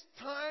 It's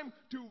time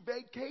to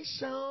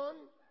vacation.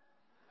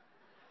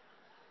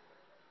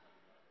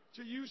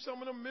 To use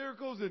some of them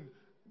miracles and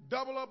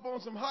double up on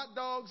some hot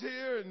dogs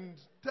here and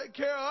take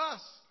care of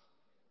us.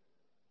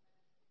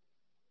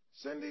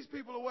 Send these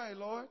people away,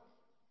 Lord.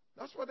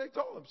 That's what they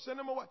told them. Send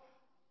them away.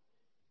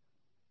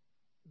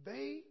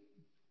 They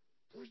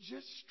were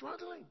just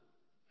struggling.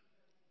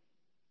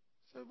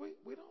 So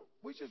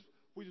we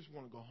just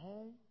want to go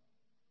home,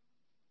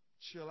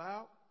 chill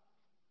out,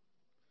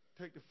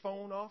 take the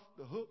phone off,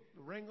 the hook,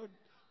 the ringer,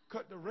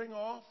 cut the ring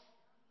off,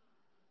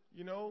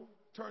 you know,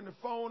 turn the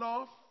phone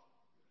off,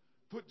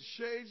 put the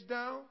shades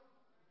down,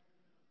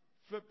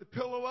 flip the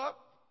pillow up,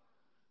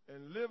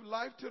 and live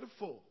life to the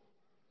full.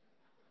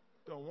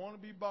 Don't want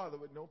to be bothered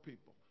with no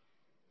people.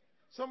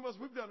 Some of us,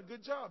 we've done a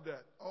good job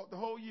that the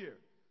whole year.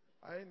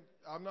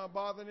 I'm not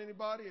bothering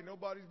anybody, and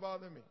nobody's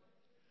bothering me.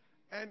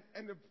 And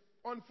the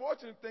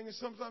unfortunate thing is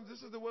sometimes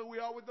this is the way we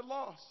are with the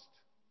lost.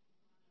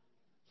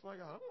 It's like,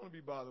 I don't want to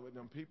be bothered with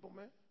them people,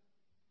 man.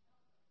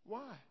 Why?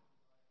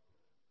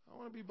 I don't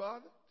want to be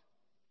bothered.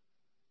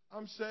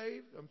 I'm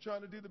saved. I'm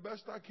trying to do the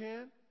best I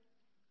can.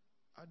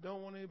 I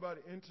don't want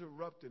anybody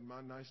interrupting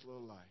my nice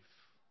little life.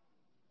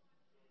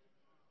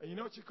 And you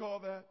know what you call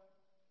that?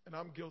 And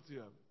I'm guilty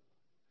of it.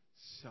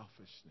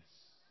 Selfishness.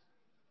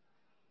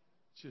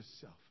 Just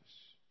selfish.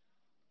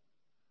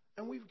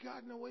 And we've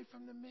gotten away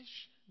from the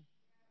mission.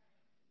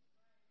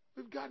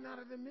 We've gotten out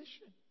of the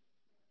mission.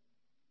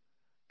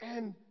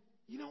 And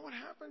you know what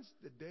happens?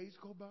 The days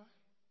go by.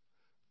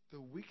 The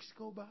weeks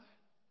go by.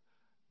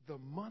 The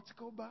months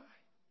go by.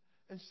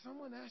 And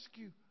someone asks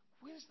you,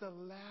 when's the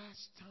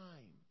last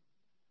time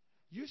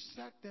you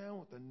sat down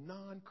with a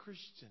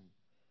non-Christian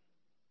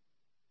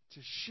to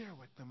share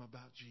with them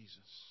about Jesus?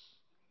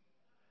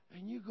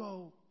 And you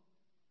go,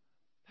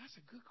 that's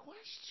a good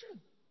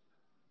question.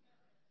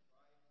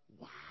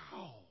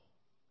 Wow.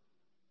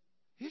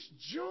 It's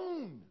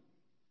June.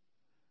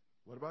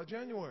 What about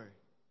January?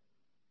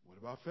 What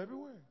about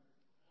February?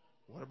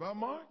 What about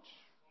March?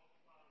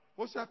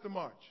 What's after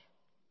March?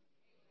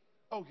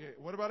 Okay,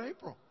 what about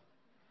April?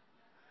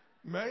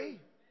 May?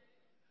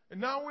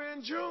 And now we're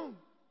in June.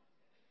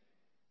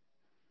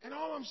 And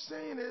all I'm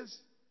saying is,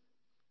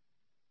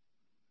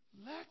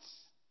 let's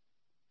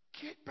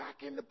get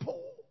back in the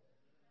pool.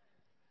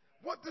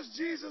 What does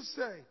Jesus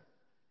say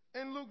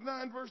in Luke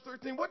 9, verse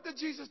 13? What did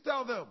Jesus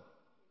tell them?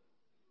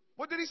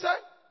 What did he say?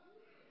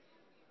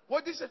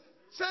 What did he say?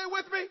 Say it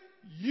with me.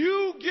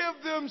 You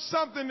give them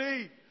something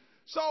to eat.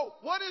 So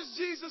what is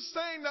Jesus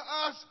saying to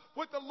us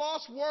with the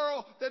lost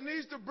world that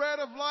needs the bread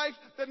of life,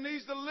 that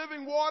needs the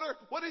living water?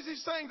 What is he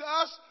saying to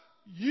us?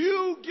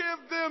 You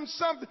give them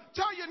something.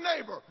 Tell your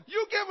neighbor,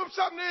 you give them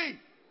something to eat.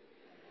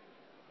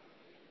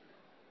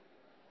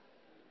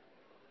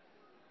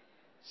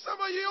 Some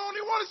of you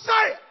only want to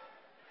say it.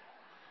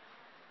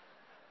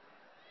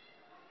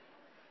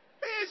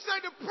 He didn't say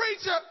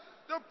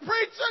the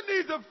preacher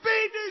needs to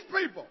feed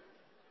these people.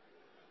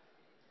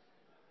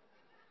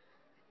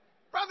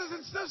 Brothers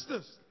and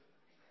sisters,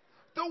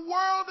 the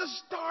world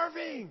is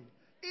starving.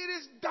 It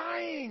is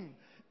dying.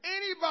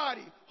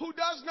 Anybody who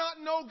does not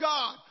know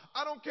God,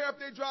 I don't care if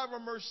they drive a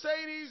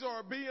Mercedes or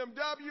a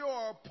BMW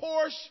or a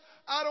Porsche.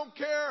 I don't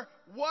care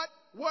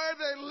where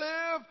they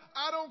live.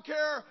 I don't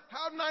care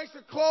how nice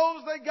the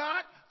clothes they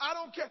got. I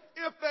don't care.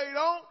 If they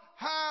don't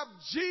have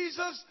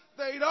Jesus,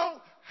 they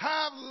don't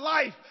have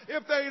life.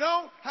 If they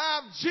don't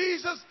have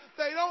Jesus,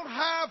 they don't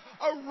have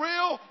a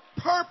real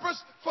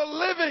purpose for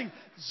living.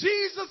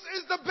 Jesus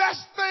is the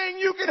best thing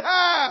you can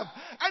have.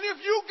 And if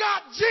you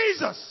got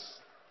Jesus,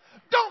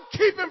 don't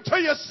keep him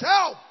to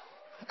yourself.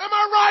 Am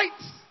I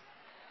right?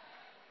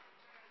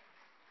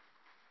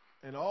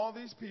 And all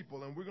these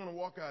people, and we're going to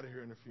walk out of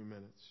here in a few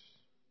minutes,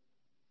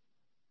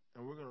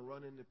 and we're going to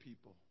run into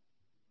people.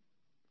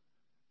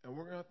 And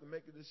we're going to have to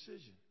make a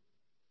decision.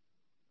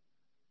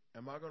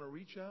 Am I going to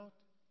reach out?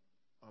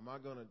 Or am I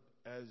going to,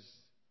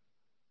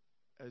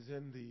 as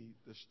in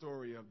the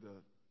story of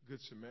the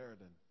Good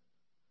Samaritan,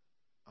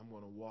 I'm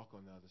going to walk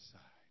on the other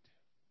side?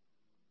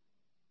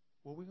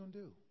 What are we going to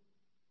do?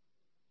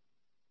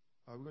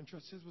 Are we going to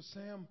trust? Says, well,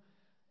 Sam,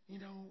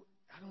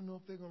 I don't know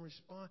if they're going to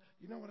respond.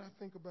 You know what I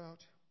think about?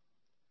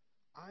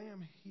 I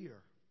am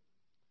here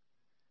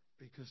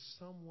because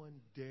someone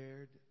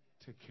dared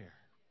to care.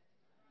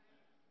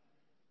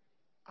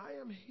 I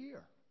am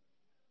here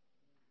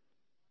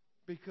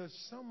because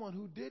someone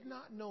who did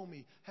not know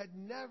me, had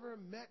never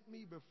met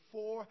me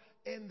before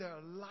in their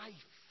life,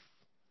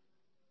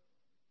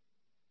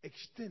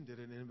 extended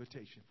an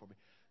invitation for me.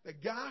 The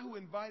guy who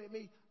invited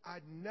me, I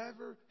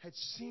never had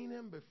seen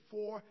him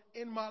before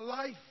in my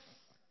life.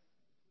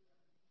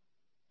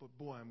 But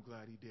boy, I'm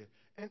glad he did.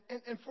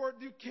 And for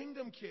you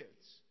kingdom kids,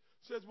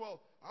 says,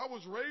 well, I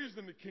was raised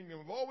in the kingdom.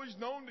 I've always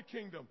known the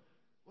kingdom.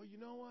 Well, you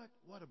know what?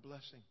 What a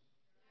blessing.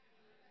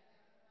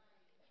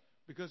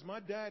 Because my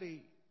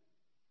daddy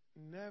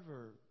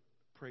never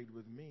prayed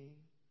with me,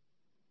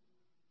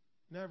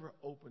 never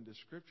opened the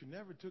scripture,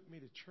 never took me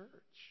to church.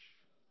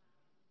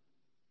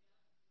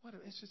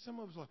 It's just some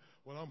of us are like,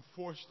 well, I'm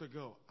forced to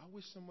go. I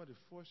wish somebody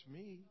forced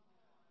me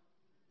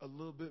a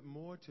little bit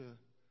more to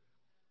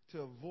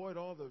avoid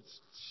all the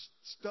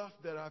stuff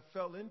that I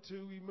fell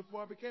into even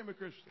before I became a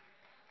Christian.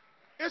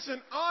 It's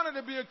an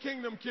honor to be a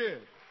kingdom kid.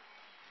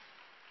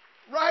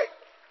 Right?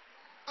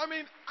 I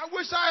mean, I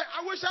wish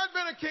I'd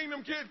been a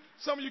kingdom kid.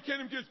 Some of you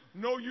kingdom kids,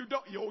 no, you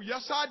don't. Oh,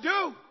 yes, I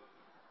do.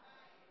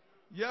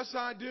 Yes,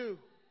 I do.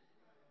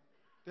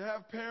 To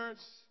have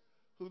parents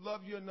who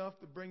love you enough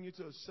to bring you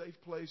to a safe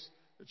place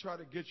to try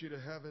to get you to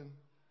heaven.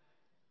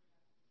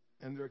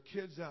 And there are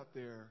kids out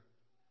there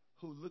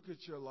who look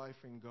at your life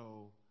and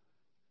go,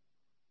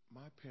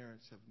 my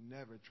parents have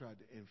never tried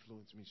to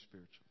influence me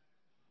spiritually.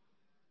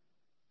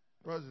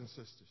 Brothers and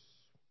sisters,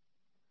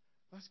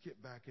 let's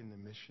get back in the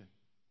mission.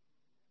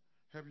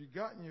 Have you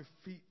gotten your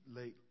feet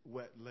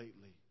wet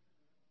lately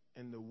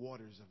in the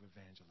waters of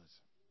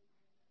evangelism?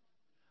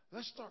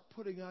 Let's start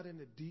putting out in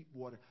the deep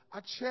water. I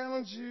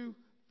challenge you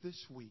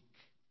this week.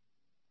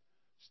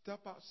 Step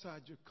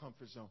outside your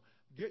comfort zone.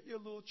 Get your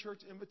little church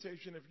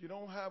invitation. If you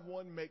don't have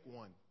one, make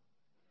one.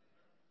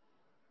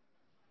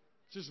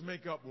 Just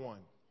make up one.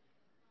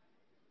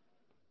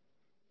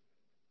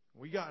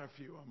 We got a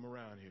few of them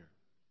around here.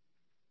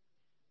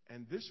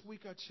 And this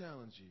week I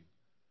challenge you,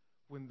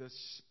 when the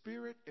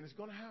Spirit, and it's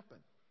going to happen,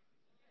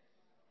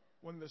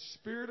 when the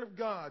Spirit of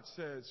God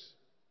says,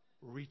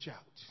 reach out.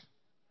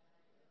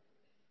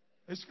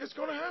 It's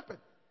going to happen.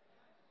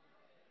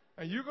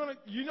 And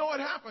you know what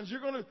happens.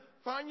 You're going to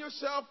find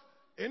yourself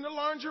in the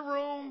laundry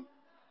room,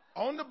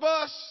 on the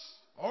bus,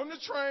 on the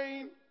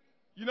train,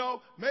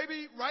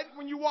 maybe right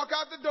when you walk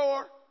out the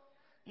door.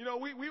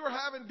 We were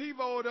having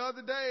Devo the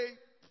other day,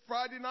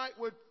 Friday night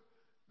with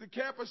the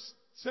campus.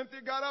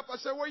 Cynthia got up. I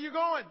said, where are you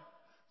going?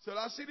 Said,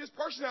 I see this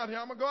person out here.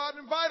 I'm going to go out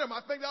and invite him.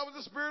 I think that was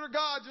the Spirit of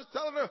God just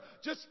telling her.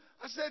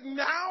 I said,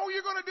 now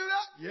you're going to do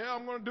that? Yeah,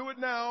 I'm going to do it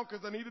now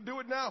because I need to do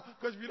it now.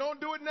 Because if you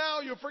don't do it now,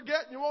 you'll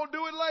forget and you won't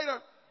do it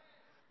later.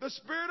 The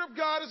Spirit of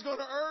God is going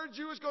to urge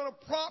you. It's going to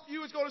prompt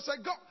you. It's going to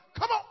say, go,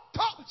 come on,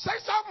 talk, say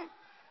something.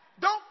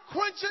 Don't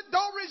quench it.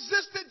 Don't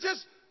resist it.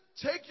 Just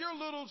take your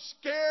little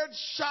scared,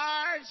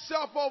 shy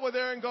self over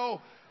there and go,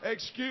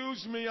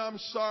 excuse me, I'm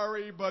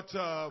sorry, but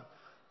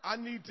I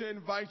need to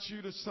invite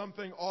you to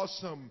something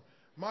awesome.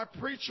 My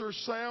preacher,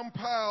 Sam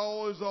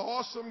Powell, is an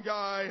awesome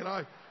guy, and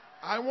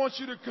I want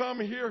you to come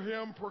hear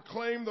him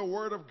proclaim the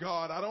Word of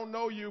God. I don't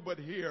know you, but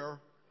hear.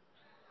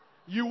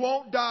 You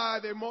won't die.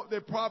 They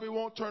probably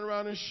won't turn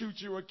around and shoot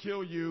you or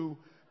kill you.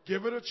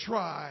 Give it a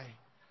try.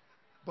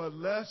 But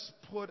let's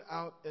put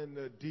out in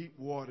the deep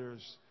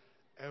waters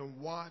and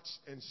watch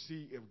and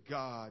see if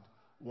God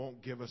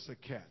won't give us a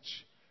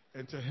catch.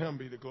 And to Him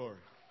be the glory.